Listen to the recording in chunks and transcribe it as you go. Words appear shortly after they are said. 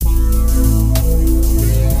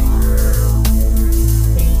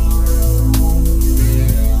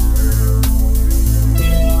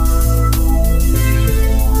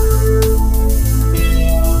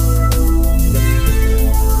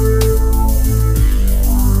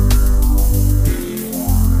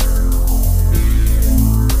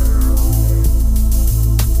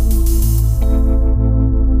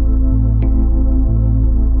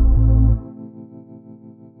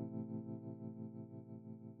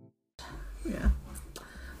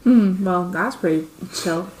Well, that's pretty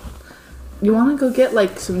chill. You want to go get,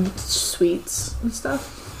 like, some sweets and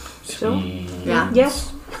stuff? Chill? Yeah.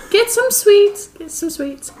 Yes. Get some sweets.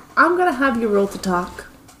 I'm going to have you roll to talk.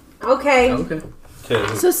 Okay.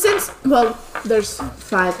 So there's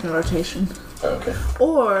 5 in rotation. Okay.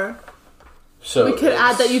 Or we could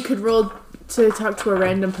add that you could roll to talk to a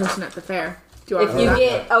random person at the fair. Do you want If you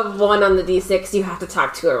get a 1 on the D6, you have to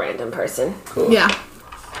talk to a random person. Cool. Yeah.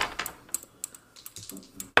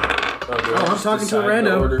 I'm talking to a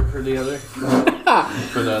random. Order for the other.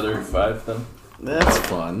 For the other 5, then. That's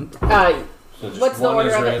fun. So what's the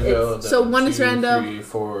order of it? Rando, So 1 is 2, rando. 3,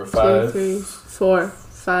 4, 5. 2, 3, 4,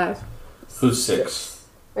 5. Who's 6?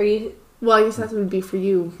 Are you? Well, I guess that would be for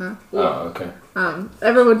you, huh? Yeah. Oh, okay.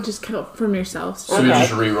 Everyone just count from yourselves. So we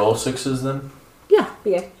just re-roll 6s then? Yeah.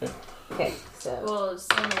 Yeah. Okay. So. Well,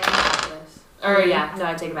 so many of this. Or yeah, no,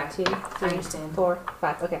 I take it back to you. I understand. 4,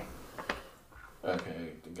 5. Okay. Okay,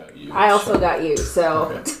 got you. I also got you, so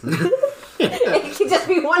it can just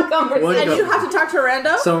be one conversation. And you have to talk to a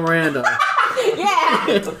rando? Some random.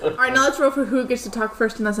 Yeah. Alright, now let's roll for who gets to talk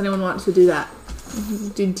first unless anyone wants to do that.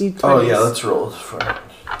 Do D20s. Oh yeah, let's roll for it.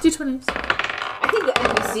 D20s. I think the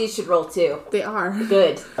NPCs should roll too. They are.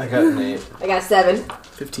 Good. I got an 8. I got 7.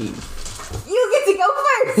 15. You get to go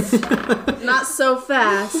first. Not so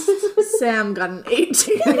fast. Sam got an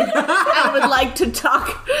 18. I would like to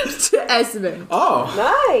talk to Esmond. Oh.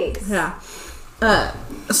 Nice. Yeah.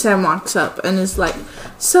 Sam walks up and is like,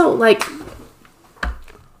 so, like,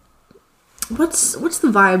 what's the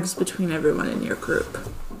vibes between everyone in your group?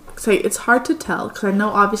 Cause it's hard to tell, because I know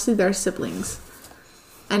obviously they're siblings.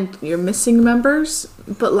 And you're missing members,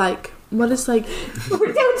 but, like, what is, like...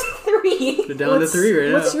 We're down to 3. We're down to 3 right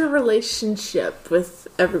now. What's your relationship with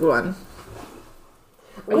everyone?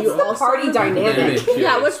 What's the party dynamic?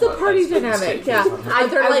 Yeah, what's the party dynamic? Yeah.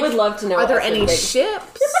 I would love to know. Are there any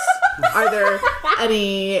ships? Are there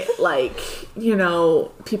any, like, you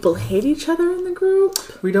know, people hate each other in the group?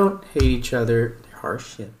 We don't hate each other. They're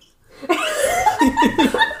harsh ships.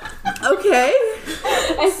 Okay.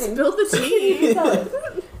 Spill the tea.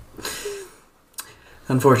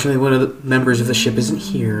 Unfortunately, one of the members of the ship isn't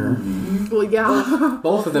here. Well, yeah.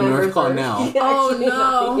 Both of them are gone now. Oh,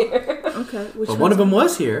 no. Okay. But one of them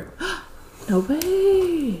was here. No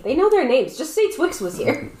way. They know their names. Just say Twix was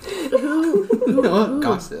here. No,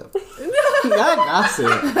 gossip. Not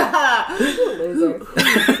gossip. Loser.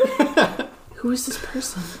 Who is this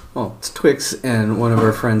person? Oh, it's Twix and one of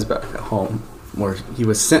our friends back at home. Or he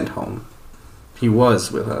was sent home. He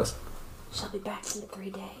was with us. She'll be back in 3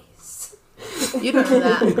 days. You don't know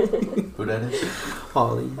that. Who that is?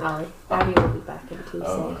 Holly. Abby will be back in Tuesday.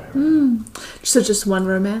 Oh, okay. So just one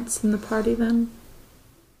romance in the party then?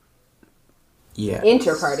 Yeah.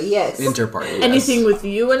 Inter-party, yes. Inter-party, yes. Anything with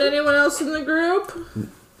you and anyone else in the group?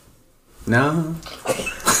 No.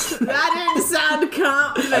 That didn't sound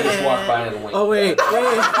confident. I just walked by and winked. Oh, wait. You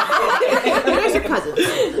guys are cousins.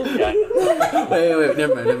 Wait.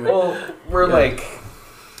 Never mind. Well, we're like,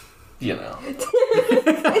 you know.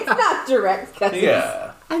 It's not direct cousins.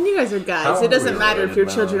 Yeah. And you guys are guys. How It doesn't are we matter if your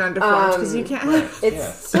related children are deformed because you can't have...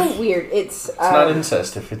 It's so weird. It's not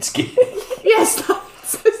incest if it's gay. Yes, no.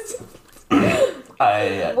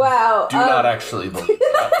 I wow. do not actually believe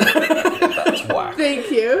that. That's whack.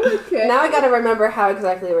 Thank you. Okay. Now I gotta remember how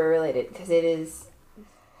exactly we're related, because it is...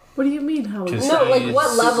 What do you mean, how is Just- No, like He's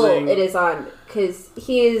what level sibling. it is on, because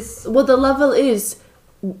he is... Well, the level is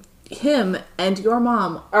him and your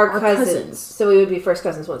mom Our cousins. So we would be first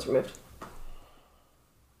cousins once removed.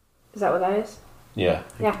 Is that what that is? Yeah.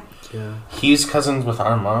 Yeah. Yeah. He's cousins with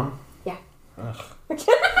our mom? Yeah.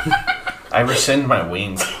 I rescind my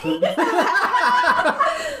wings.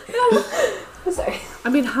 Sorry. I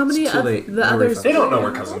mean, how many It's too of late. the We're others... refunded. They don't know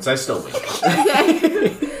we're cousins. I still wink.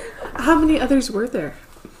 How many others were there?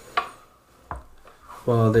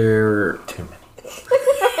 Well, there... Too many.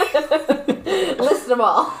 List them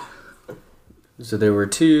all. So there were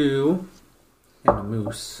 2 and a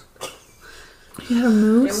moose. You had a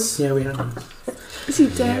moose? Yeah, we had a moose. Is he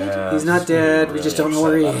dead? Yeah, He's not dead. We just don't know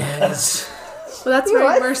where he is. Well, that's He very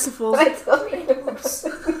was? merciful. I told you.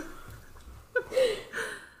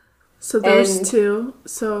 So there's And- 2.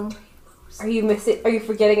 So Are you missing? Are you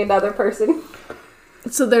forgetting another person?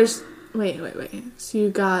 there's... Wait. So you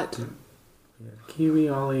got... Kiwi,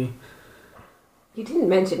 Ollie. You didn't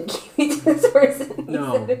mention Kiwi to this person. You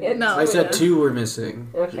No. said we had No. I two. saute 2 were missing.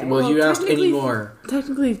 Okay. Well, you asked any technically- more.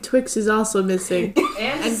 Technically, Twix is also missing.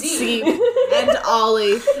 And And Z. Seep. And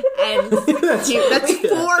Ollie. And Cute. That's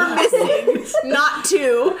 4 missing. Not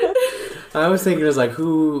 2. I was thinking it was like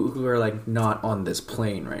who are like not on this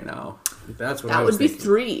plane right now. That's what I That was would be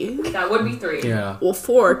thinking. 3. That would be 3. Yeah. Well,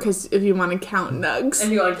 4, because if you want to count nugs.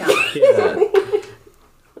 And you want to count that.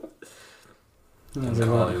 Yeah.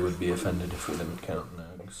 Holly would be offended if we didn't count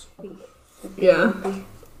nugs. Yeah.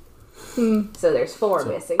 So there's 4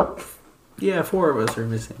 missing. Yeah, 4 of us are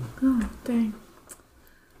missing. Oh, dang.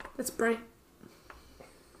 That's bright.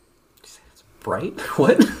 Bright?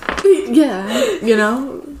 What? Yeah, you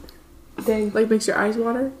know? Dang. Like makes your eyes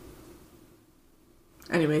water.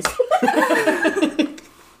 Anyways.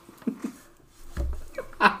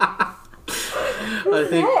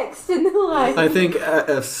 Next in the line. I think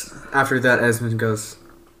after that, Esmond goes,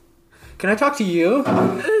 "Can I talk to you?"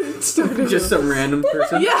 Just some random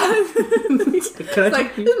person. Yeah. Can I talk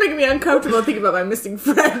Like, to you? it's making me uncomfortable thinking about my missing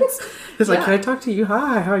friends. He's like, Yeah. "Can I talk to you?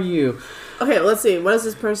 Hi, how are you?" Okay, let's see. What is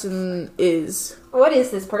this person is? What is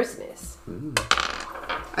this person is?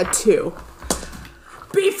 A 2.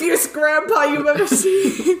 Beefiest grandpa you've ever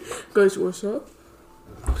seen. Goes, what's up?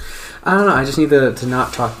 I don't know. I just need to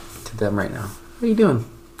not talk to them right now. What are you doing?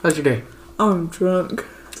 How's your day? I'm drunk.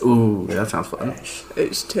 Ooh, that sounds fun.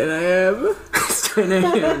 It's 10 a.m. It's 10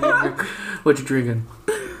 a.m. What you drinking?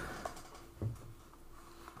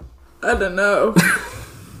 I don't know.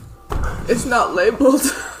 It's not labeled.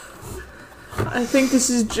 I think this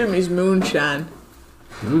is Jimmy's moonshine.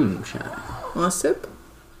 Moonshine. Want a sip?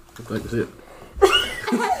 Like this.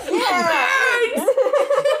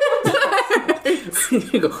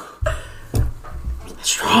 You go.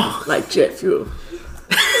 Strong. Like jet fuel.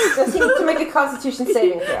 Does he need to make a Constitution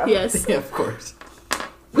saving throw? Yes. Yeah, of course.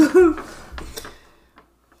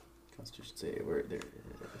 Constitution say where there it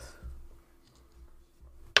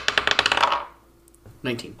is.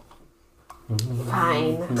 19.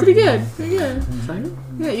 Fine. Pretty good. Pretty good. Fine.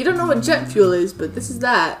 Yeah, you don't know what jet fuel is, but this is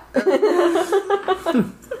that.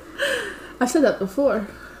 I've said that before.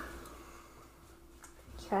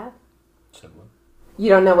 Cat? Said what? You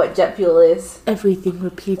don't know what jet fuel is. Everything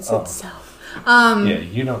repeats Oh. itself. Yeah,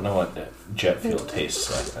 you don't know what jet fuel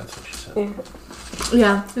tastes like. That's what she said. Yeah.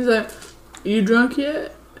 Yeah. He's like, you drunk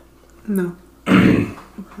yet? No.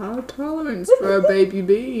 High tolerance for a baby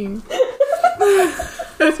bean.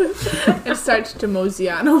 And starts to mosey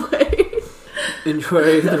on away.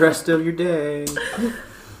 Enjoy the rest of your day.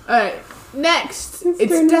 Alright, next.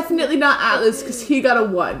 It's definitely not Atlas because he got a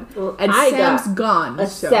 1. Well, And I Sam's got gone. a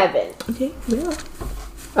so. 7. Okay, yeah.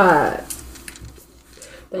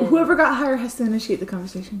 Then Whoever got higher has to initiate the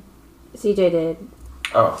conversation. CJ did.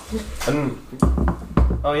 Oh. And,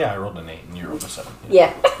 oh, yeah, I rolled an 8 and you rolled a 7.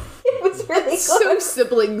 Yeah. It was really close. So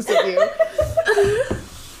siblings of you.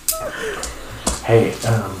 Hey,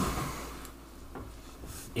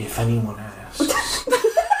 if anyone asks,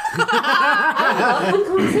 I love when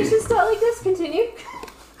conversations start like this. Continue.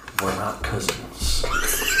 we're not cousins.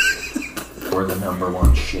 We're the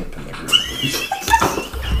 #1 ship in the group.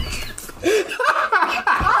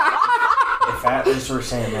 If Atlas or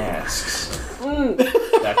Sam asks,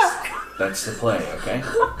 that's the play, okay?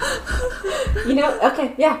 You know,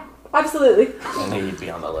 okay, yeah, absolutely. I knew you'd be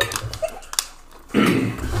on the list.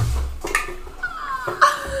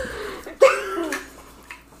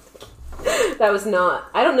 That was not.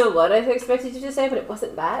 I don't know what I expected you to say, but it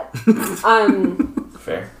wasn't that.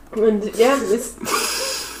 Fair. And yeah, it's,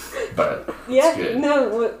 But yeah, it's good.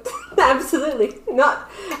 no, absolutely not.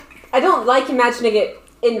 I don't like imagining it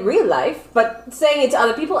in real life, but saying it to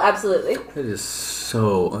other people, absolutely. That is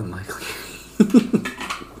so unlikely.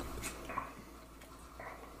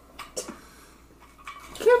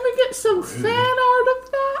 Can we get some fan art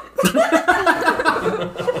of that?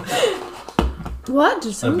 What? Did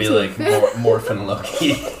It'd someone be say like fan? Morphin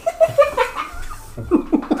Loki.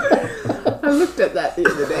 I looked at that the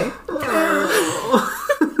other day.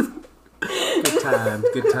 Good times,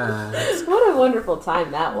 good times. What a wonderful time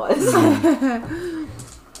that was.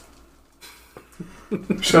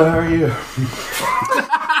 So how are you?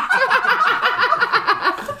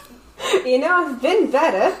 You know, I've been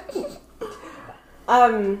better.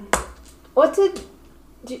 What did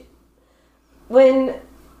when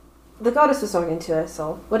the goddess was talking to us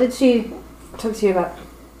all, what did she talk to you about?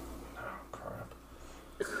 Oh, crap.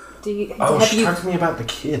 Do you Oh, have she you talked to me about the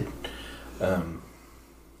kid. Hey,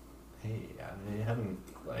 I haven't,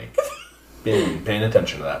 like, been paying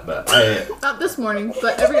attention to that, but I... Not this morning,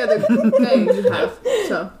 but every other day you have.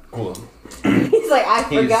 So. Cool. He's like, I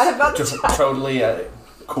He's forgot about the just child. totally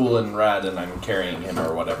cool and rad, and I'm carrying him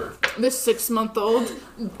or whatever. This 6-month-old,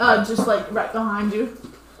 just like right behind you.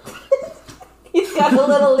 He's got a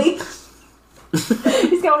little leash.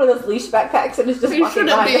 He's got one of those leash backpacks and is just walking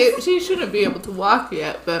behind us. She shouldn't be able to walk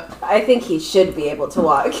yet, but I think he should be able to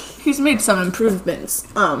walk. he's made some improvements.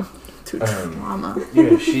 To trauma.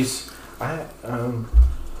 Yeah, she's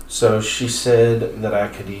So she said that I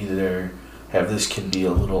could either have this kid be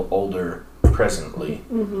a little older presently,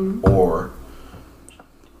 or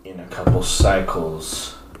in a couple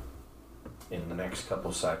cycles, in the next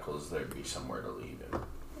couple cycles, there'd be somewhere to leave him.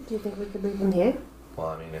 Do you think we could leave him here? Well,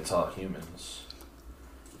 I mean, it's all humans.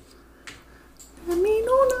 I mean,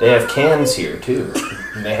 oh no. They have cans here, too.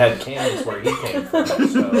 And they had cans where he came from, so...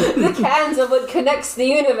 The cans are what connects the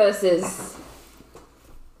universes.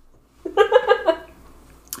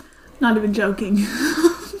 Not even joking.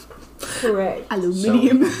 Correct.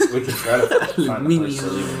 Aluminium. So we could try to find a place to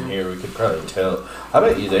leave him here. We could probably tell. I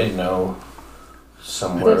bet you they know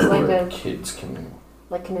somewhere There's like where a- kids can...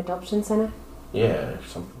 Like an adoption center? Yeah,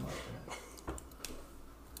 something like that.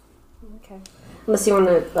 Okay. Unless you want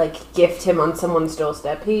to, like, gift him on someone's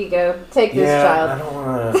doorstep. Here you go. Take this I child. don't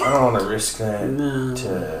want to risk that. No.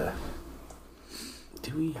 To,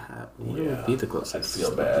 Do we have? What yeah, would be the I'd closest?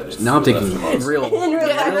 feel bad. If Now I'm we thinking left him on- real. In real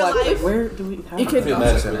life. Where do we have? You a could- I feel bad adoption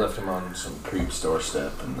if we center? left him on some creep's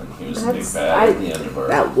doorstep and then he was the That's- big bad I- at the end of our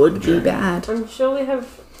That would be journey. bad. I'm sure we have...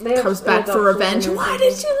 They have Comes back for adoption revenge. centers Why and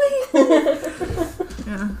did things. you leave?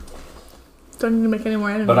 Yeah. Don't need to make any more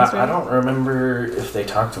enemies. But I right? don't remember if they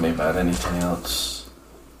talked to me about anything else.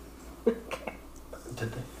 Okay.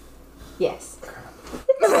 Did they? Yes.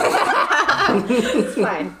 It's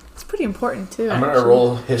fine. It's pretty important too. I'm gonna actually.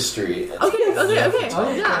 roll history. Okay. Oh, Yeah.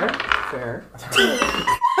 fair.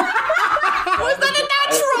 Was that a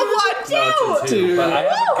natural one No, it's a too? two, but I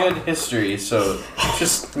have a good history, so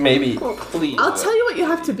just maybe, please. I'll tell you what you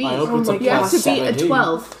have to beat. I hope it's my a You have to plus beat a 17.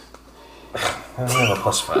 12. I have a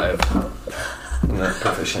 +5. I'm not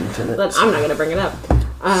proficient in it. But I'm not going to bring it up.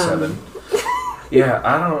 7. Yeah,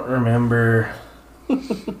 I don't remember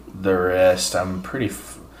the rest. I'm pretty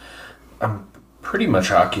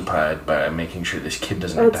much occupied by making sure this kid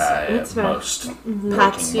doesn't That's- die that's at fair. most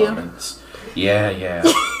Pats waking you. moments. Yeah. Yeah.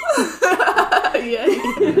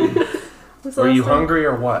 Were you hungry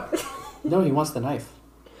or what? No, he wants the knife.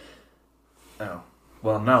 Oh.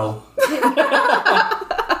 Well, no.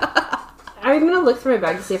 I'm going to look through my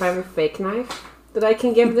bag to see if I have a fake knife that I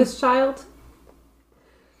can give this child.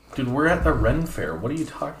 Dude, we're at the Ren Fair. What are you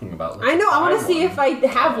talking about? Let's I know, I want buy to see one. if I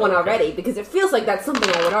have one Okay. already, because it feels like that's something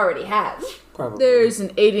I would already have. Probably. There's an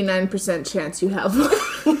 89% chance you have one.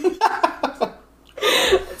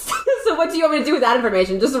 So what do you want me to do with that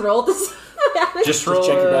information? Just roll this? Just roll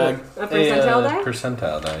check your bag. A percentile die?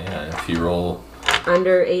 Percentile die, yeah. If you roll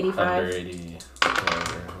Under 85? under 80,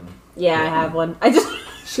 whatever. Yeah, I have one.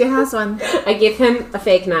 She has one. I give him a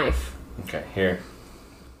fake knife. Okay, here.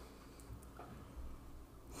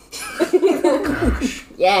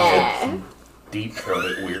 Yeah. Deep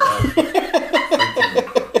throated weirdo.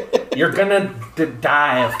 You're gonna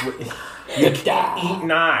die if you can't eat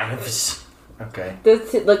knives. Okay.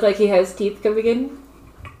 Does it look like he has teeth coming in?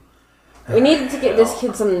 We need to get this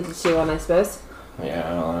kid something to chew on, I suppose.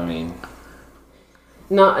 Yeah, well, I mean,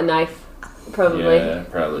 Not a knife, probably. yeah,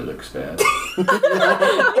 it probably looks bad.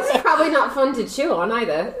 It's probably not fun to chew on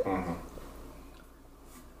either.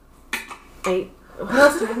 What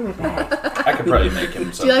else do I have in my bag? I could probably make him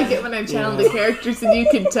Do something. you like it when I channel the characters and you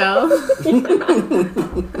can tell?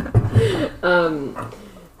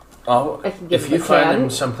 I'll, I can give if him you a find can. him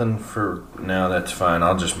something for now, that's fine.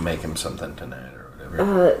 I'll just make him something tonight or whatever.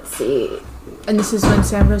 Let's see. And this is when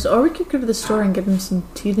Sam goes, or we could go to the store and get him some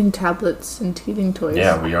teething tablets and teething toys.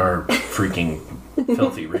 Yeah, we are freaking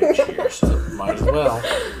filthy rich here, so Might as well.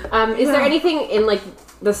 Is there anything in like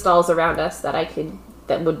the stalls around us that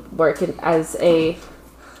that would work as a?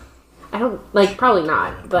 I don't like. Probably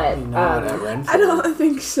not, but Not at Ren I don't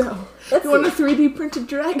think so. let's You want a see. 3D printed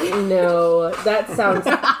dragon? No, that sounds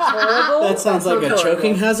horrible. That sounds like a horrible.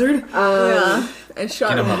 choking hazard. Yeah. And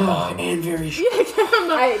sharp. get him a bomb. And very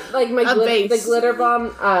I like my A base. the glitter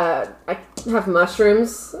bomb. I have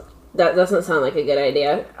mushrooms. That doesn't sound like a good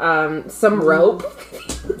idea. Some rope.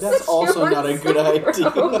 That's also not a good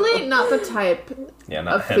idea. Probably not the type Yeah,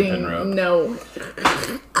 not of hemp thing. and rope. No.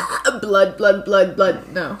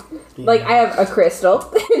 Blood. No. Like I have a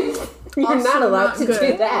crystal. You're Also not allowed not to good.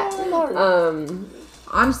 do that.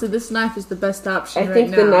 Honestly, this knife is the best option I right think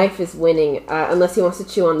now. the knife is winning, unless he wants to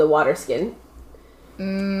chew on the water skin.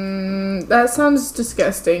 That sounds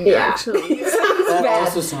disgusting, Yeah. actually. That bad.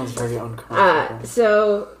 also sounds very uncomfortable.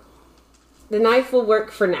 So the knife will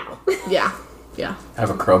work for now. Yeah. I have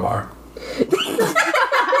a crowbar.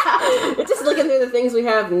 Just looking through the things we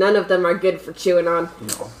have, none of them are good for chewing on.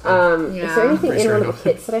 Is Yeah. there anything Pretty in sure one of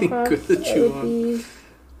the kits that I have good to that chew would on. be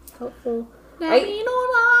helpful?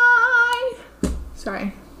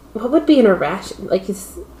 Sorry. What would be in a ration? Like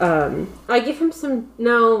his, I give him some.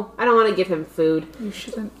 No, I don't want to give him food. You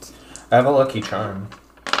shouldn't. I have a lucky charm.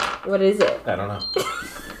 What is it? I don't know.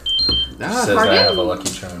 Ah, It says I have a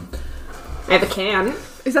lucky charm. I have a can.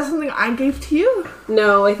 Is that something I gave to you?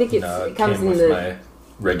 No, I think it comes came in with the... my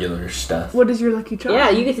regular stuff. What is your lucky charm? Yeah,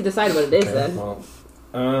 you get to decide what it is Okay, then. well,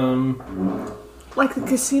 Like the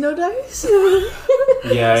casino dice?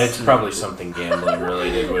 yeah, it's probably something gambling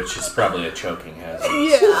related, which is probably a choking hazard.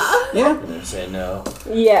 Yeah. Yeah. I'm gonna say no.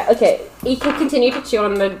 Yeah, okay. He can continue to chew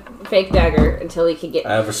on the fake dagger until he can get...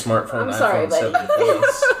 I have a smartphone. I'm sorry, iPhone buddy. 7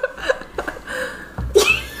 Plus.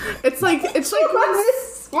 It's like What's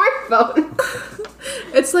this smartphone?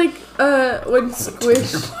 it's like when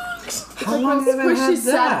Squish How long have I Squish had is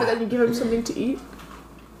sad, but that? then you give him something to eat.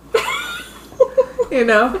 You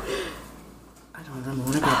know? I don't remember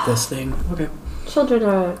when I got this thing. Okay. Children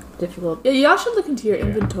are difficult. Yeah, y'all should look into your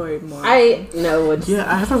inventory more. I know what's... Yeah,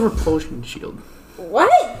 I have a repulsion shield.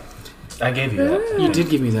 What? I gave you that. You did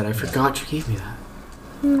give me that. I forgot you gave me that.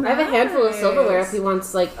 I have a handful of silverware if he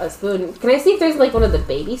wants, like, a spoon. Can I see if there's, like, one of the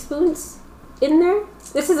baby spoons in there?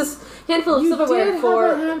 This is a handful of You silverware did have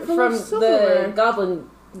a handful from of silverware. the goblin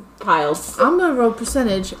piles. I'm gonna roll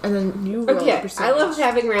percentage, and then you roll Okay, percentage. I love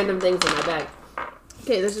having random things in my bag.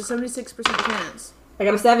 Okay, there's a 76% chance. I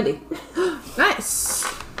got a 70. Nice.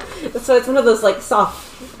 So it's one of those, like,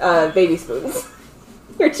 soft baby spoons.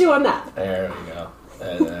 Here, chew on that. There we go.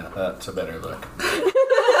 That's a better look.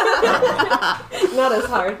 Not as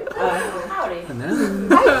hard. Howdy. And then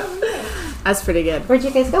That's pretty good. Where'd you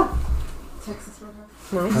guys go? Texas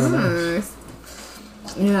River. Nice.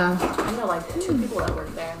 Nice. Yeah. I know like 2 people that work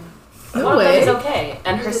there. No One of them way. is okay,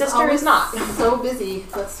 and her sister is not. So busy,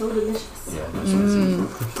 but so delicious. Yeah, that's easy.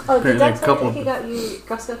 Oh, Apparently did Dad a tell couple you he got you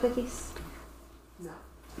Girl Scout cookies? No.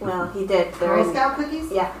 Well, he did. They're Girl in- Scout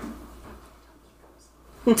cookies? Yeah.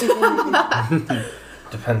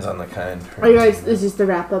 Depends on the kind. Are you guys, is this the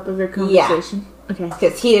wrap up of your conversation? Okay.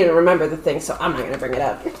 Because he didn't remember the thing, so I'm not going to bring it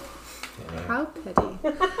up. How petty.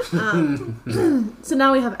 So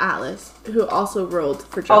now we have Atlas, who also rolled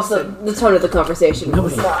for Also, Justin. the tone of the conversation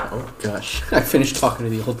was nobody. not. Oh gosh, I finished talking to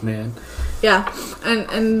the old man. Yeah,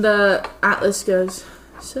 and Atlas goes,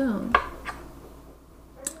 so,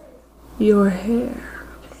 your hair.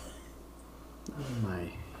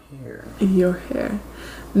 My hair. Your hair.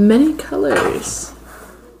 Many colors.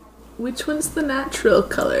 Which one's the natural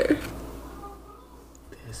color?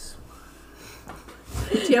 This.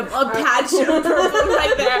 You have a patch of purple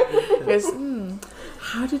right there. He goes,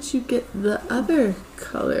 how did you get the other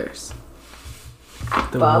colors?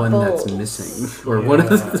 The one that's Bubbles. missing, or one of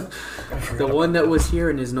the one that was here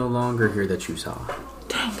and is no longer here that you saw.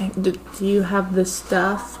 Dang it. Do you have the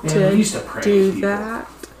stuff Yeah, to we used to prank do people. that?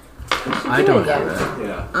 I don't have it.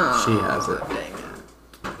 Yeah. She has it.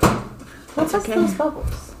 What's okay. those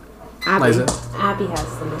bubbles? Abby. Liza. Abby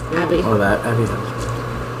has them. Abby. Oh, that Abby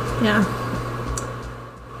has Yeah.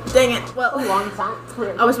 Dang it. Well, A long time.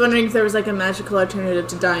 I was wondering if there was like a magical alternative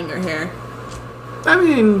to dyeing your hair. it. I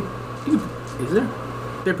mean, is there?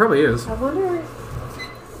 There probably is. I wonder.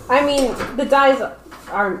 I mean, the dyes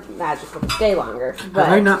are magical to stay longer, but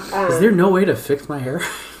Have I not? Is there no way to fix my hair?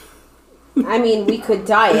 I mean, we could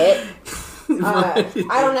dye it. I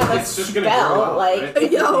don't have a It's just gonna grow spell. out, Like,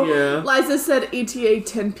 right? Yo, Yeah. Liza said ETA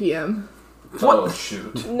 10 p.m. Oh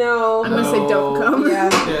shoot! no. I'm gonna say don't come. Yeah.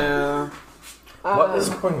 Yeah. What is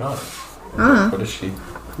going on? Uh-huh. What is she?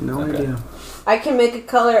 No Okay. idea. I can make a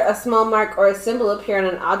color, a small mark, or a symbol appear on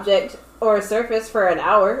an object or a surface for an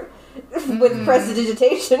hour with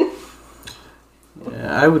prestidigitation.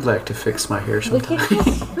 Yeah, I would like to fix my hair We sometime. can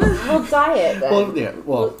just we'll dye it then. Well, yeah.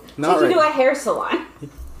 Well, not Take you right. to a hair salon.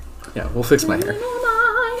 Yeah, we'll fix my hair.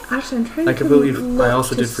 Actually, I'm trying I to can believe look I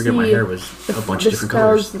also to did forget my see hair was a bunch the of different spells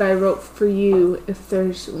colors. that I wrote for you, if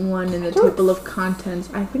there's one in the table of contents.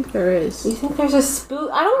 I think there is. You think there's a spook?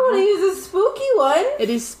 I don't want to use a spooky one. It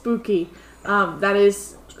is spooky. That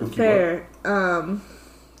is Spooky fair.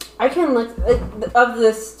 I can look of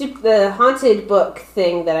the haunted book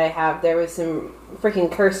thing that I have. There was some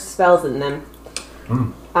freaking cursed spells in them.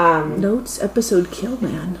 Notes episode Kill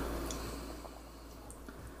Man.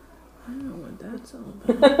 I don't know what that's all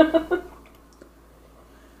about.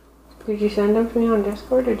 Did you send them to me on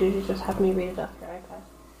Discord, or did you just have me read it off your iPad?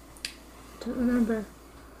 Don't remember.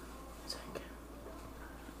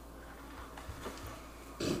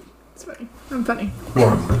 It's funny. I'm funny.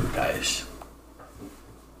 Warm mood, guys.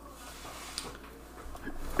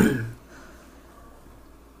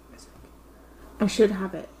 I should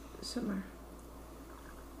have it somewhere.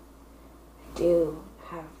 Do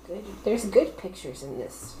have good. There's good pictures in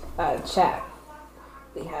this chat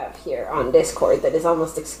we have here on Discord that is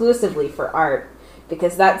almost exclusively for art,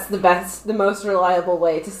 because that's the most reliable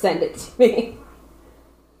way to send it to me.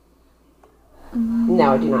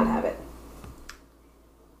 No, I do not have it.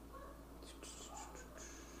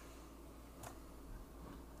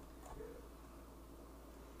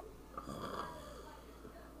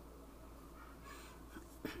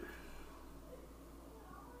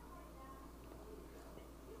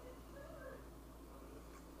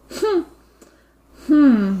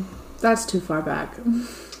 That's too far back.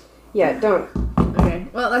 Yeah, don't. Okay,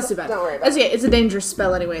 well, that's too bad. Don't worry about That's okay. It's a dangerous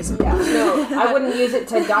spell, anyways. Yeah, no, I wouldn't use it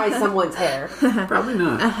to dye someone's hair. Probably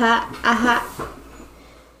not.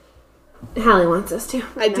 Hallie wants us to.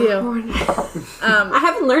 I do. I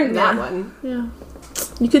haven't learned that Yeah. one. Yeah.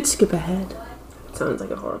 You could skip ahead. Sounds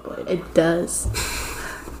like a horrible idea. It does.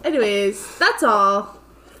 Anyways, that's all.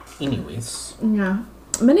 Anyways. Yeah.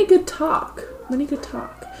 Many good talk. Would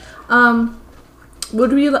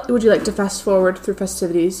you like to fast forward through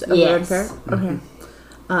festivities of the Yes. Ren Fair?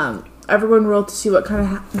 Okay. Everyone roll to see what kind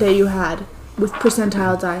of day you had with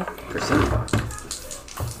percentile die.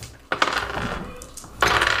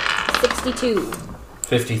 62.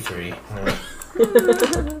 53. No.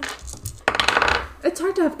 It's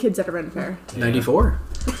hard to have kids at a Ren Fair. 94.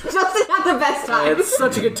 Just not the best time. It's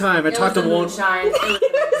such a good time. I talked to one.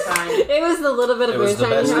 It was the little bit of It was the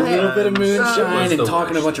moonshine. best you of had. A little bit of It moonshine was and the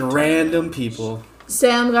talking to a worst. bunch of random people.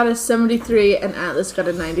 Sam got a 73 and Atlas got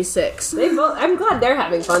a 96. They both. I'm glad they're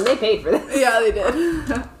having fun. They paid for this. Yeah, they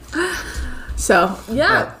did. So, yeah,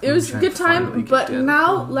 That it was a moonshine good time, finally but kicked in.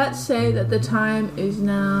 now let's say that the time is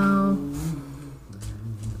now...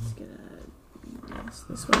 Let's get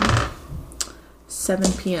this one.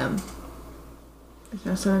 7 p.m. It's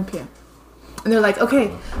now 7 p.m. And they're like,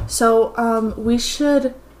 okay, so we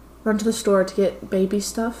should run to the store to get baby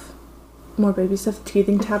stuff. More baby stuff,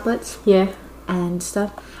 teething tablets Yeah. and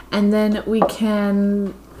stuff. And then we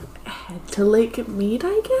can head to Lake Mead,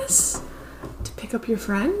 I guess, to pick up your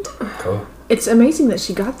friend. Cool. It's amazing that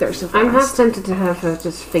she got there so fast. I'm half tempted to have her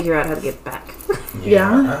just figure out how to get back.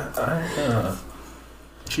 Yeah?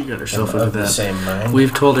 She got herself Of into the that. same mind.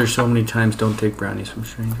 We've told her so many times, don't take brownies from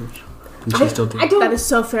strangers. And she still I did. don't That is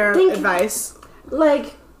so fair Think- advice.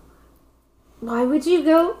 like. Why would you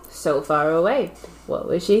go so far away? What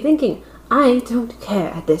was she thinking? I don't care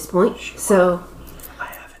at this point. So I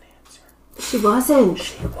have an answer. she wasn't.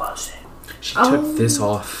 She wasn't. She took this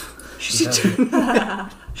off.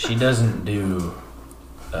 She doesn't do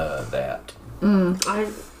that.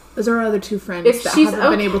 Those are our other two friends If that she's haven't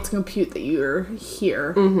been okay- able to compute that you're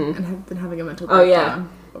here and have been having a mental Oh, yeah. breakdown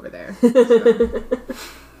over there.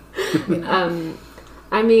 So, you know.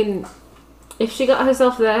 I mean, if she got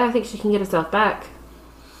herself there, I think she can get herself back.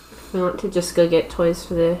 If we want to just go get toys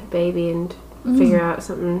for the baby and figure out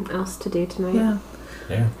something else to do tonight. Yeah.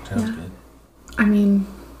 Yeah, sounds Yeah. good. I mean,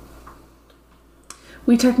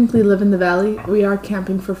 we technically live in the valley. We are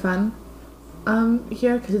camping for fun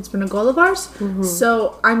here because it's been a goal of ours.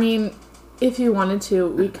 So, I mean, if you wanted to,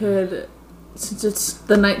 we could, since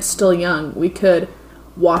the night's still young, we could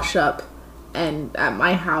wash up and at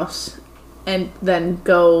my house and then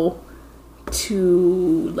go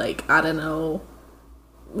to, like, I don't know,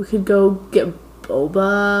 we could go get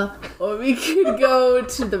boba, or we could go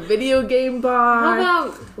to the video game bar. How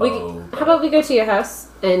about we go to your house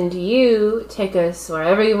and you take us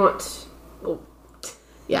wherever you want.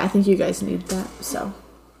 Yeah, I think you guys need that, so.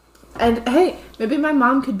 And hey, maybe my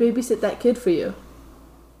mom could babysit that kid for you.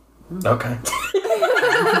 Okay.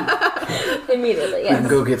 Immediately, And yes.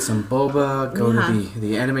 go get some boba. Go Yeah. to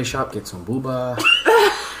the anime shop. Get some booba.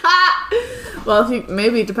 Well, if you,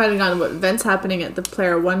 maybe depending on what event's happening at the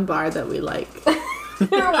Player One bar that we like.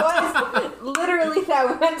 There was literally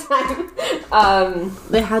that one time.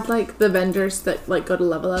 They had like the vendors that like go to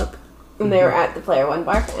Level Up. And they were at the Player One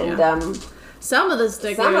bar, and Some of the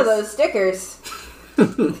stickers. some of those stickers. But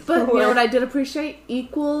you know what I did appreciate?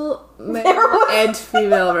 Equal male and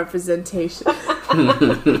female representation.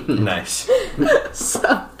 Nice.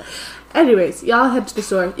 So, anyways, y'all head to the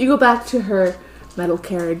store. You go back to her metal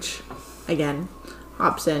carriage again.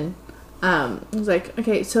 Hops in. He's like,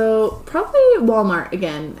 okay, so probably Walmart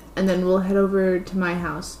again, and then we'll head over to my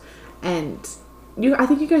house. And I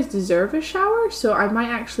think you guys deserve a shower, so I might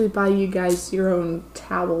actually buy you guys your own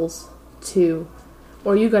towels too.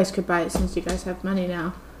 Or you guys could buy it since you guys have money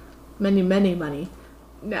now. Many money.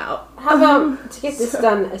 Now. How about, to get this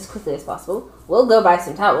done as quickly as possible, we'll go buy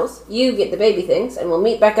some towels, you get the baby things, and we'll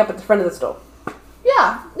meet back up at the front of the store.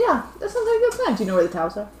 Yeah, that sounds like a good plan. Do you know where the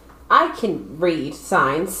towels are? I can read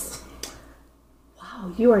signs.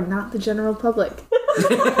 Wow, you are not the general public.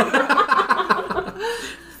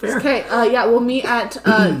 Fair. Okay, yeah, we'll meet at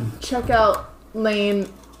checkout lane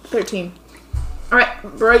 13. Alright,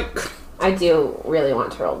 break. I do really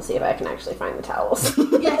want to roll to see if I can actually find the towels.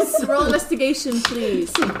 Yes, roll investigation,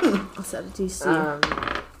 please. I'll set a DC.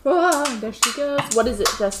 Oh, there she goes. What is it,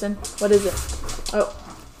 Justin? What is it? Oh,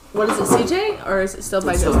 what is it, CJ? Or is it still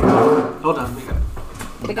by Justin? Hold on, we got it.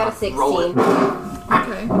 I got a 16. Roll it.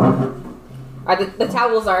 Okay. The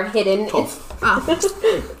towels are hidden. 12. Yeah,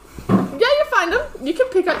 you find them. You can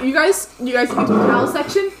pick up. You guys get to the towel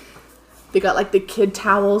section. They got like the kid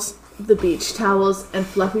towels, the beach towels, and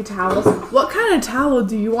fluffy towels. What kind of towel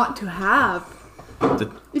do you want to have?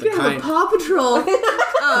 You can have a Paw Patrol.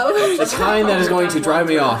 The kind that is going to drive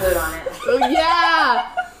me off. Hood on it. Oh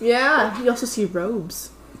yeah. You also see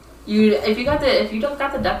robes. If you don't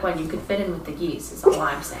got the duck one, you could fit in with the geese. Is all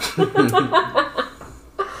I'm saying.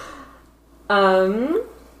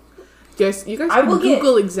 Yes, you guys can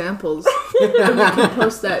Google examples. And we can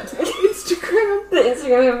post that to Instagram. The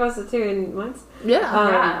Instagram I posted too in months.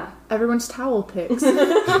 Yeah. Everyone's towel pics. I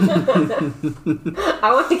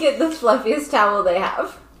want to get the fluffiest towel they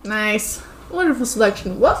have. Nice. Wonderful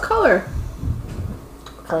selection. What color?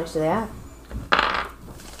 What colors do they have?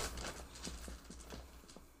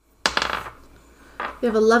 You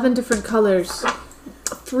have 11 different colors.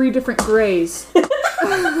 3 different grays.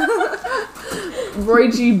 Roy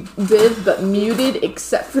G. Biv, but muted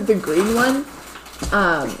except for the green one.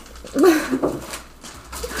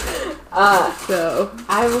 So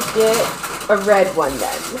I will get a red one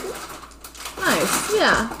then. nice,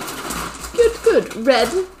 yeah. Good. Red.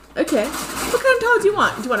 Okay. What kind of towel do you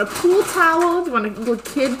want? Do you want a pool towel? Do you want a little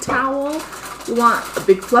kid towel? Do you want a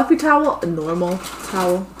big fluffy towel? A normal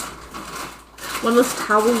towel? One of those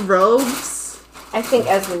towel robes? I think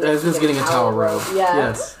Esmond's getting a towel robe. Yeah.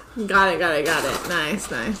 Yes. Got it. Nice.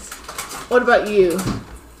 What about you?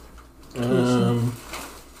 I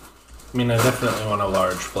mean, I definitely want a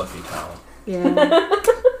large fluffy towel. Yeah.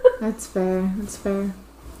 That's fair.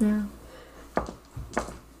 Yeah.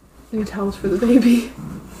 Any towels for the baby?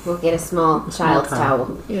 We'll get a small child's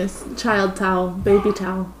towel. Yes, child towel, baby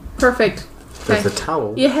towel. Perfect. There's Okay. a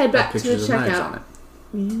towel. You head back with to the pictures of knives checkout. on it.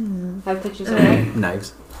 Yeah. Have pictures of it?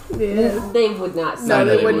 Knives. Yeah. They would not. No, Sell.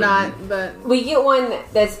 they they would wouldn't. not, but We get one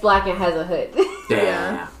that's black and has a hood.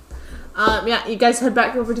 yeah. Yeah, you guys head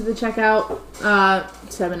back over to the checkout.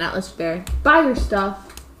 Sam and Atlas are there. Buy your stuff.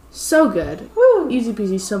 So good. Woo. Easy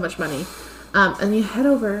peasy, so much money. And you head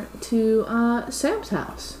over to Sam's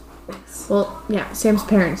house. Well, yeah, Sam's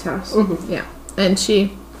parents' house. Mhm. Yeah. And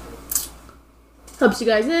she helps you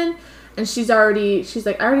guys in, and she's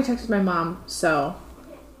like, I already texted my mom, so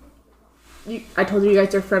I told you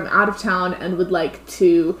guys are from out of town and would like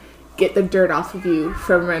to get the dirt off of you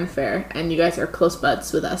from Ren Fair, and you guys are close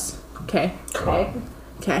buds with us. Okay? Okay.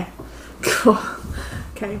 Okay. Cool.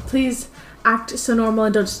 Okay, please act so normal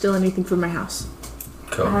and don't steal anything from my house.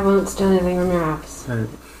 Cool. I won't steal anything from your house.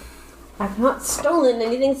 I've not stolen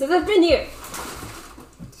anything since I've been here.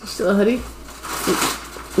 You steal a hoodie?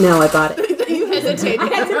 No, I bought it. You hesitated. She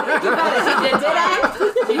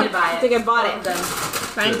did buy I it. think I bought it.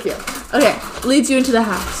 Thank you. Okay, leads you into the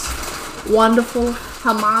house. Wonderful.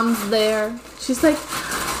 Her mom's there. She's like,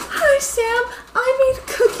 hi, Sam. I made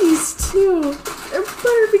cookies, too. They're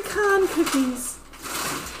butter pecan cookies.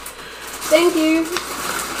 Thank you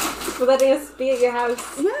for letting us be at your house.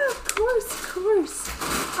 Yeah, of course.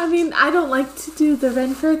 I mean, I don't like to do the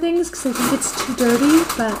Ren Fair things because I think it's too dirty,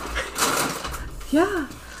 but yeah.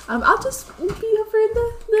 I'll just be over in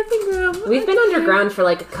the living room. We've been underground for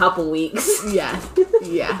like a couple weeks. Yeah.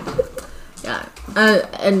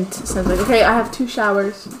 And Sam's like, okay, I have 2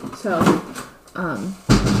 showers, so,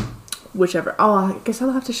 whichever. Oh, I guess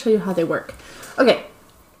I'll have to show you how they work. Okay.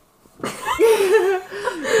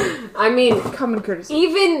 I mean, Common courtesy.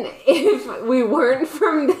 even if we weren't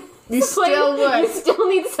from this You place, still would. you still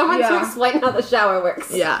need someone to Yeah. explain how the shower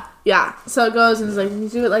works. Yeah. So it goes and it's like, you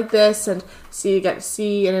do it like this, and so you get a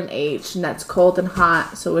C and an H, and that's cold and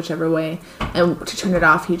hot, so whichever way. And to turn it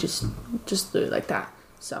off, you just do it like that.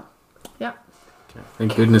 So, yeah.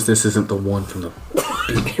 Thank goodness this isn't the one from the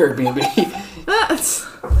Airbnb.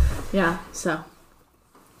 Yeah, so.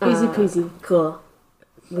 Easy peasy. Cool.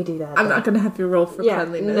 We do that. I'm not going to have you roll for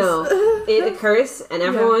cleanliness. No. It occurs and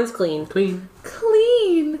everyone's clean. Clean.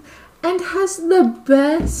 Clean and has the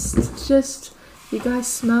best, just, you guys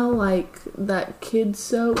smell like that kid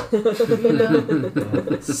soap, you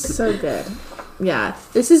know? So good. Yeah,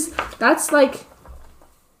 that's like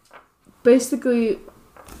basically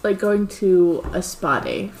like going to a spa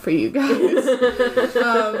day for you guys.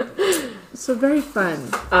 So very fun.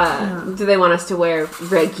 Do they want us to wear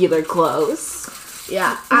regular clothes?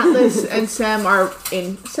 Yeah, Atlas and Sam are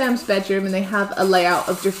in Sam's bedroom, and they have a layout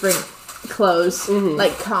of different clothes,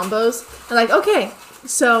 like combos. And like, okay,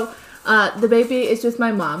 so The baby is with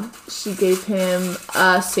my mom. She gave him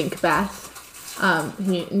a sink bath.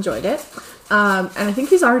 He enjoyed it. And I think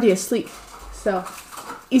he's already asleep. So,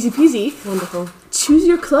 easy peasy. Wonderful. Choose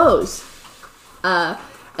your clothes. And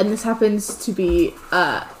this happens to be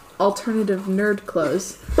alternative nerd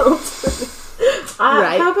clothes.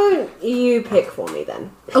 Right. How about you pick for me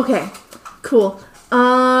then? Okay. Cool.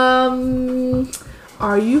 Are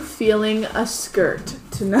you feeling a skirt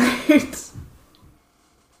tonight?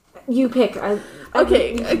 You pick.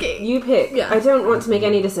 Okay. You pick. Yeah. I don't want to make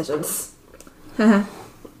any decisions.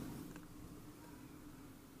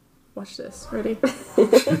 Watch this. Ready?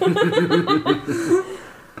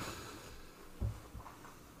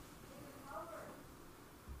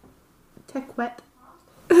 Tech wet.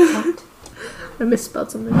 What? I misspelled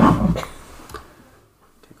something.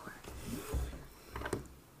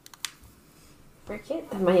 Forget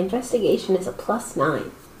that my investigation is a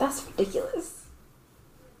 +9. That's ridiculous.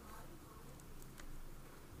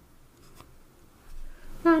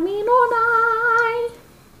 909.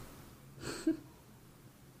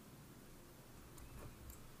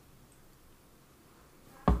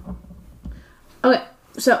 Okay,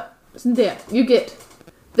 so Cynthia, you get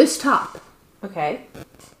this top. Okay.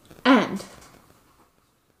 And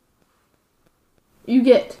you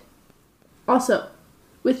get also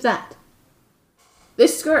with that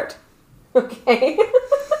this skirt. Okay.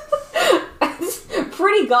 That's a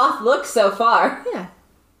pretty goth look so far. Yeah.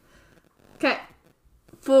 Okay.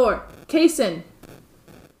 For Kason.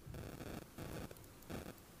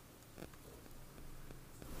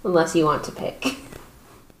 Unless you want to pick.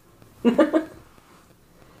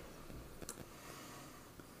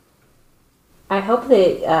 I hope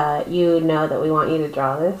that you know that we want you to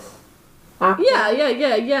draw this. After.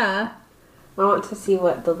 Yeah. I want to see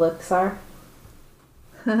what the looks are.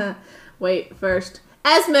 Wait, first.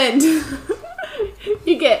 Esmond!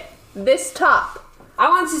 You get this top. I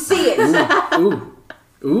want to see it!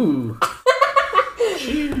 Ooh.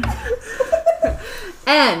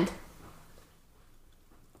 And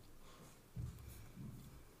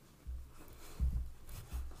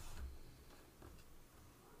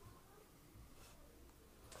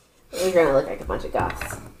we're gonna look like a bunch of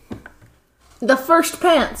goths. the first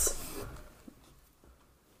pants.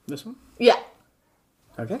 This one? Yeah.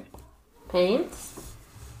 Okay. Pants?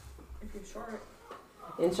 If you're short.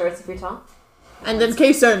 In shorts if you're tall? And then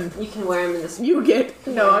Kason. You can wear them in the spring. You get.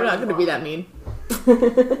 No, I'm not going to be that mean.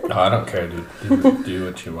 No, I don't care, dude. Do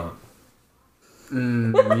what you want. You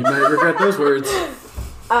might regret those words.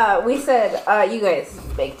 We said, you guys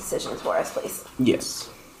make decisions for us, please. Yes.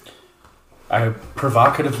 I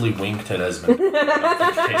provocatively winked at Esmond. I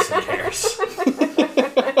don't think Jason cares.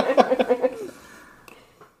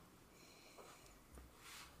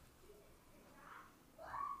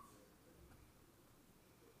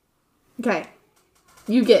 Okay.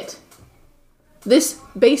 You get this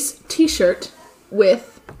base t-shirt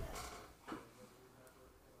with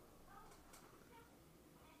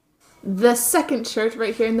the second shirt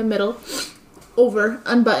right here in the middle over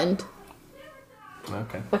unbuttoned.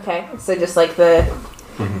 Okay. Okay, so just like the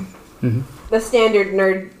the standard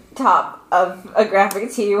nerd top of a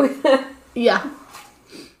graphic tee with Yeah.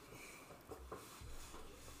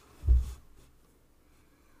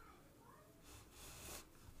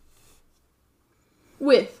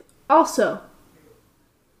 With also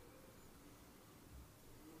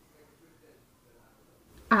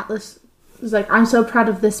Atlas is like, I'm so proud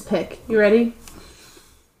of this pick. You ready?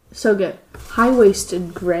 So good.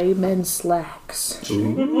 High-waisted gray men's slacks.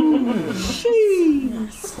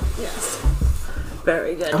 Yes.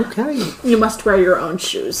 Very good. Okay. You must wear your own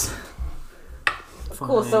shoes.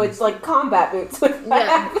 cool. So it's like combat boots with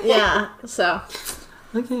Yeah. So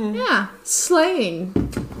Okay. yeah, slaying.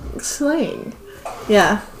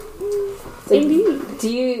 Yeah. So Indeed.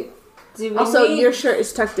 do we Also, need, your shirt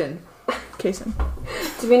is tucked in. Kason.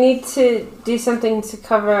 do we need to do something to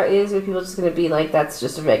cover our ears, or are people just going to be like, that's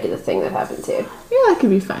just a regular thing that happened to? Yeah, that could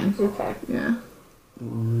be fine. Okay. Yeah.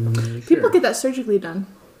 Sure. People get that surgically done.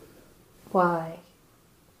 Why?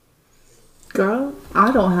 Girl,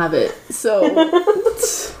 I don't have it. So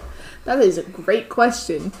that is a great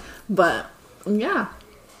question. But yeah.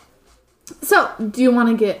 So, do you want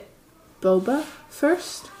to get boba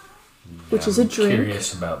first? Which is a drink.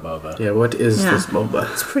 Curious about boba. Yeah, what is Yeah. this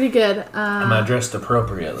boba? It's pretty good. Am I dressed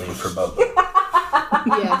appropriately for boba?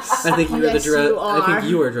 Yes. I think you Yes, you I are. think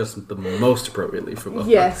you are dressed the most appropriately for boba.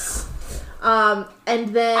 Yes. And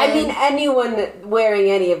then I mean, anyone wearing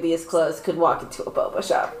any of these clothes could walk into a boba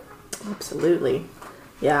shop. absolutely.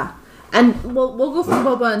 Yeah. And we'll go for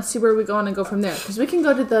boba and see where we go on and go from there. Because we can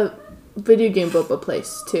go to the video game boba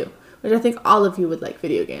place too. which I think all of you would like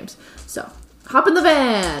video games. So, hop in the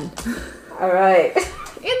van! All right.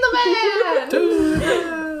 In the van!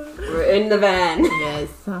 We're in the van. Yes.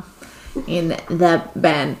 In the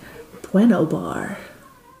van. Bueno Bar.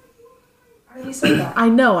 Why do you say that? I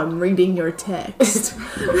know, I'm reading your text.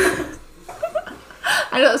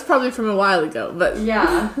 I know it's probably from a while ago, but...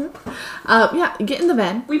 Yeah. Yeah, get in the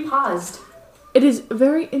van. We paused. It is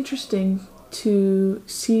very interesting to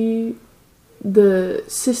see the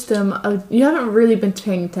system of... You haven't really been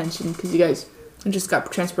paying attention because you guys just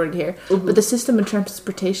got transported here. Mm-hmm. But the system of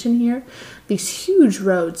transportation here, these huge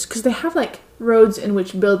roads, because they have like roads in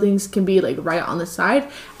which buildings can be like right on the side,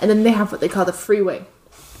 and then they have what they call the freeway.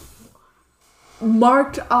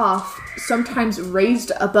 Marked off, sometimes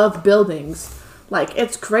raised above buildings. Like,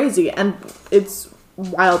 it's crazy, and it's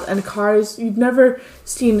wild. And cars, you've never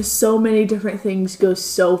seen so many different things go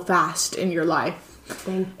so fast in your life.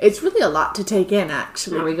 Dang. It's really a lot to take in,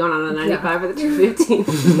 actually. Are we going on a 95 or the 215?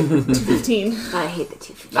 215. I hate the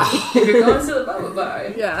 215. You're going to the boba bar.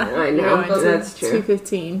 Yeah. I know, that's true.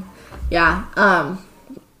 215. Yeah.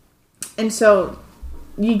 And so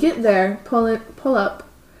you get there, pull up,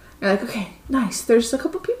 and you're like, okay, nice. There's a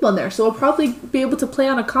couple people in there, so we'll probably be able to play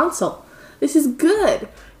on a console. This is good,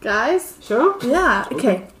 guys. Sure? Yeah.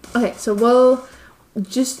 Okay, so we'll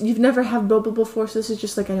just... You've never had boba before, so this is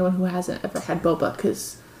just like anyone who hasn't ever had boba,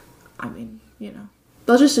 because, I mean, you know,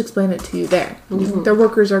 they'll just explain it to you there. Mm-hmm. Their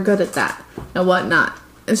workers are good at that and whatnot.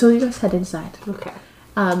 And so you guys head inside. Okay.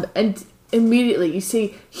 And immediately you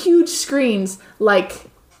see huge screens like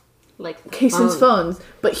Kason's phones,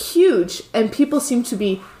 but huge, and people seem to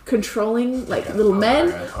be controlling like little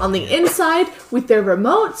men on the inside with their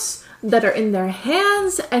remotes that are in their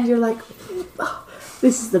hands, and you're like, oh,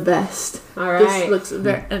 this is the best. All right. This looks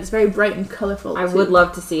very, and it's very bright and colorful. I would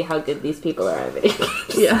love to see how good these people are at video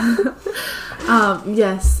games. Yeah.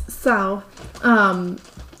 Yes. So,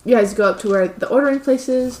 you guys go up to where the ordering place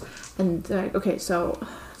is, and okay, so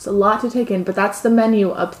it's a lot to take in, but that's the menu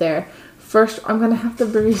up there. First, I'm gonna have the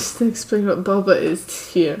barista explain what boba is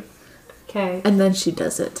to you. Okay. And then she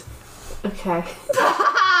does it. Okay.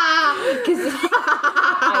 Because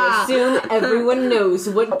I assume everyone knows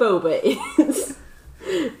what boba is.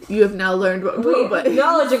 You have now learned what boba is.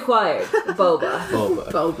 Knowledge acquired. Boba.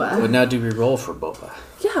 Boba. Well, now do we roll for boba?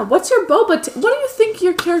 Yeah, what's your boba... what do you think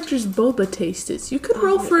your character's boba taste is? You could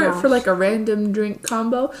roll for it for like a random drink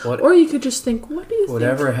combo. Or you could just think, what do you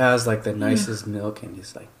Whatever think? has like the nicest milk and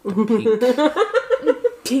is like the pink.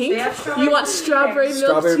 Pink? You want strawberry milk tea?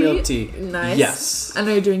 Strawberry milk tea. Nice. Yes. And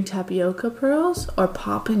are you doing tapioca pearls or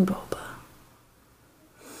popping boba?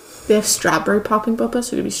 They have strawberry popping boba,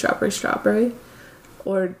 so it could be strawberry.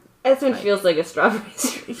 Or... Esmond feels like a strawberry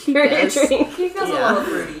drink. He feels a little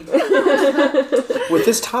fruity. With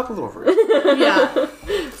this top over it. Yeah.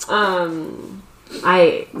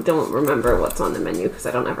 I don't remember what's on the menu because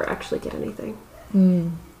I don't ever actually get anything.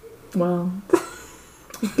 Well,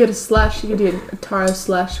 you could get a slush. You could do a taro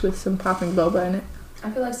slush with some popping boba in it.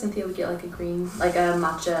 I feel like Cynthia would get like a green, like a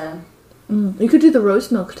matcha. You could do the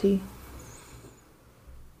rose milk tea.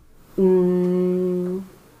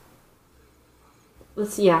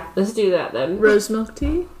 Let's do that then. Rose milk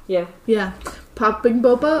tea? Yeah. Yeah. Popping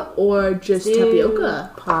boba or just tapioca?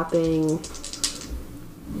 Popping.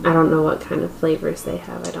 I don't know what kind of flavors they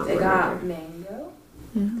have. I don't They remember. got mango.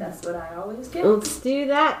 Yeah. That's what I always get. Let's do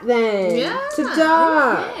that then. Yeah.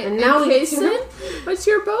 Ta-da! Okay. And now we get Kason, to... what's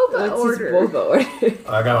your boba order? What's his boba order?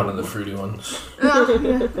 I got one of the fruity ones. Oh,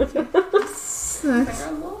 yeah. Nice.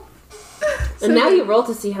 And now you roll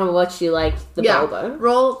to see how much you like the boba.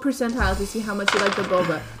 Roll percentile to see how much you like the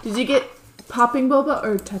boba. Did you get popping boba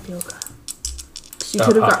or tapioca? You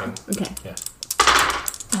could have gotten. Okay. Yeah.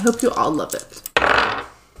 I hope you all love it.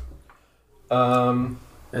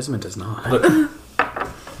 Esmond does not. Look, 100%.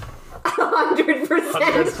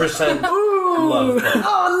 100% love.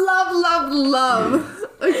 Oh, love.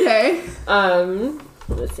 Okay.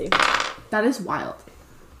 Let's see. That is wild.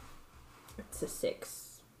 It's a 6.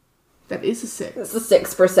 That is a 6. It's a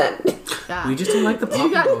 6%. Yeah. We just don't like the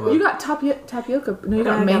popping boba. You got tapioca. No, you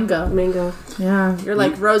got mango. Mango. Yeah. You're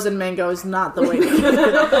like, rose and mango is not the way to get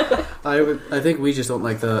it. I think we just don't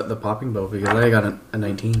like the popping boba because I got a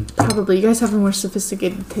 19. Probably. You guys have a more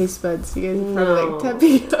sophisticated taste buds. You guys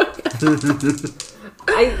probably like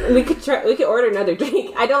tapioca. We could order another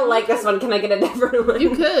drink. I don't like this one. Can I get a different one?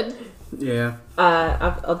 You could. Yeah.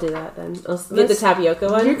 I'll do that then. I'll get the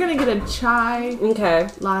tapioca one. You're gonna get a chai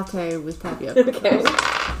latte with tapioca. Okay.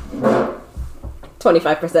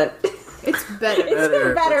 25%. It's better. It's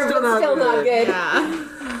better, but still not good. Yeah.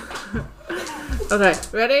 Okay,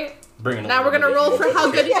 ready? Bringing Now we're gonna roll for how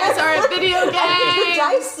good you guys are at video The games.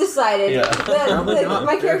 dice decided Yeah. Probably not.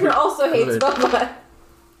 my character also hates Good. boba.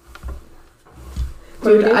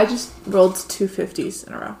 Dude, I just rolled 2 50s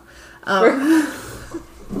in a row.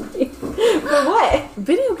 For what?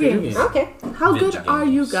 Video games. Okay. How good Video are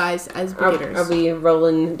you games. guys as Are beginners? we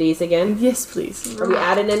rolling these again? Yes, please. Are we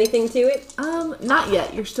adding anything to it? Not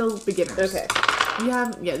yet. You're still beginners. Okay.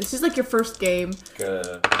 Yeah, this is like your first game. Got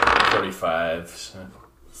a 45. So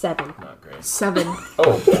 7. not great. 7.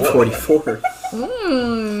 Oh, boy. 44.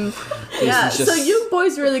 Yeah, is just- so you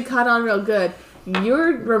boys really caught on real good.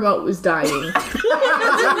 Your remote was dying.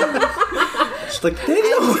 She's like,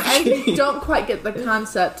 Daniel. And you don't quite get the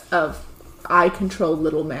concept of I control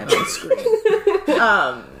little man on screen.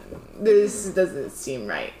 This doesn't seem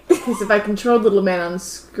right. Because if I controlled little man on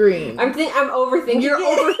screen... I'm overthinking You're it.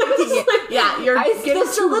 overthinking it. Yeah, you're getting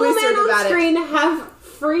Does the too little man wizard on about it. screen have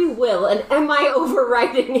free will, and am I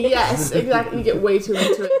overriding it? Yes, exactly. You get way too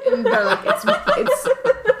into it. And they're like,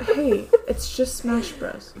 hey, it's just Smash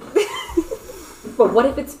Bros. But what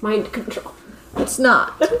if it's mind control? It's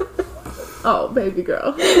not. Oh, baby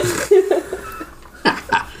girl.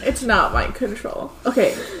 It's not mind control.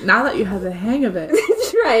 Okay, now that you have the hang of it.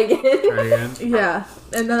 Try again. Try again. Yeah,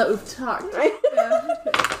 and now that we've talked. Yeah.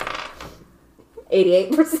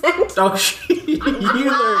 88%. Oh,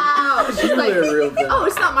 you learn real good. Oh,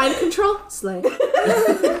 it's not mind control? Slay.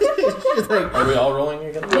 She's like, Are we all rolling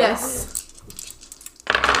again? Yes.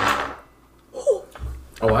 oh,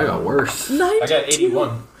 I got worse. 92. I got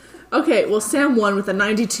 81. Okay, well, Sam won with a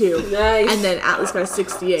 92. Nice. And then Atlas got a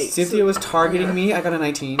 68. Cynthia was targeting me. I got a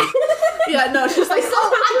 19. Yeah, no, she's like,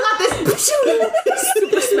 oh, I got this.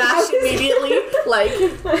 Super smash immediately. Like,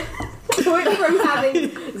 Went from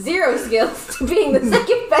having 0 skills to being the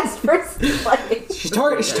second best person playing. She's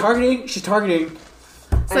targeting. it's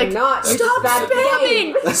like, not. You're stop just bad at the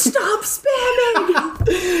game. spamming! Stop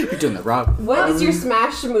spamming! You're doing that wrong. What is your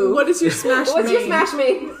smash move? What is your smash What's your main? smash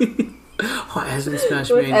main? Oh, Esmond smash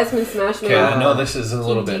What's me. Esmond's smash main? Okay, I know this is a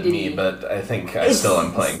little bit me, but I think I still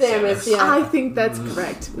am playing Samus, Samus. yeah. I think that's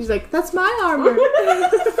correct. He's like, that's my armor.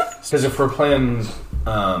 Because if we're playing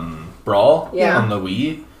Brawl Yeah. on the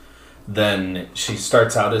Wii, then she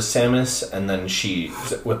starts out as Samus, and then she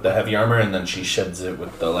with the heavy armor, and then she sheds it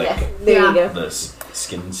with the Yeah, there Yeah. you go. the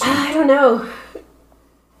skin suit. I don't know.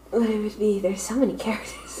 What it would be? There's so many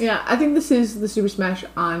characters. Yeah, I think this is the Super Smash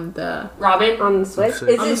on the... Robin? On the Switch?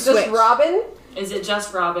 Switch. Is On it the just Switch. Robin? Is it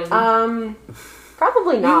just Robin?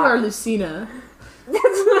 Probably You are not. Lucina. That's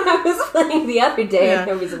what I was playing the other day Yeah.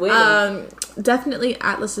 and I was winning. Definitely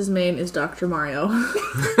Atlas's main is Dr. Mario.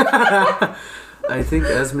 I think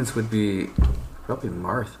Esmond's would be probably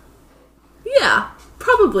Marth. Yeah,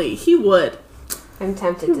 probably. He would. I'm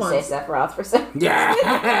tempted who to wants- say Sephiroth for some.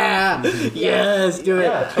 Yeah. Yes, do it.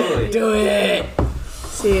 Yeah, totally. Do it.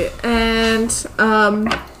 See, and,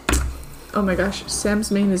 oh my gosh,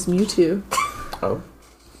 Sam's main is Mewtwo. Oh.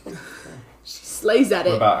 She slays at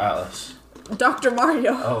What it. about Alice? Dr.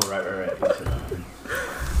 Mario. Oh, right.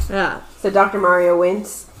 Yeah. So Dr. Mario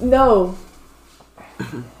wins. No.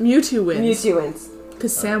 Mewtwo wins. Mewtwo wins.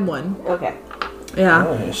 Because Sam won. Okay. Yeah.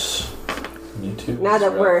 Nice. Me too. Now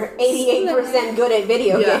that we're 88% good at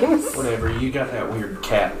video Yeah. games. Whatever, you got that weird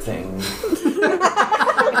cat thing.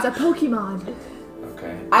 It's a Pokemon.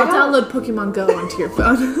 Okay. I I'll don't. download Pokemon Go onto your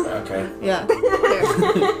phone. Okay. Yeah.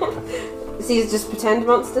 There. See, it's just pretend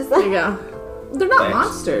monsters There then? you go. They're not Thanks.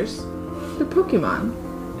 monsters. They're Pokemon.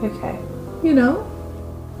 Okay. You know?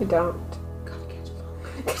 I don't. Gotta catch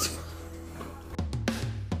them all.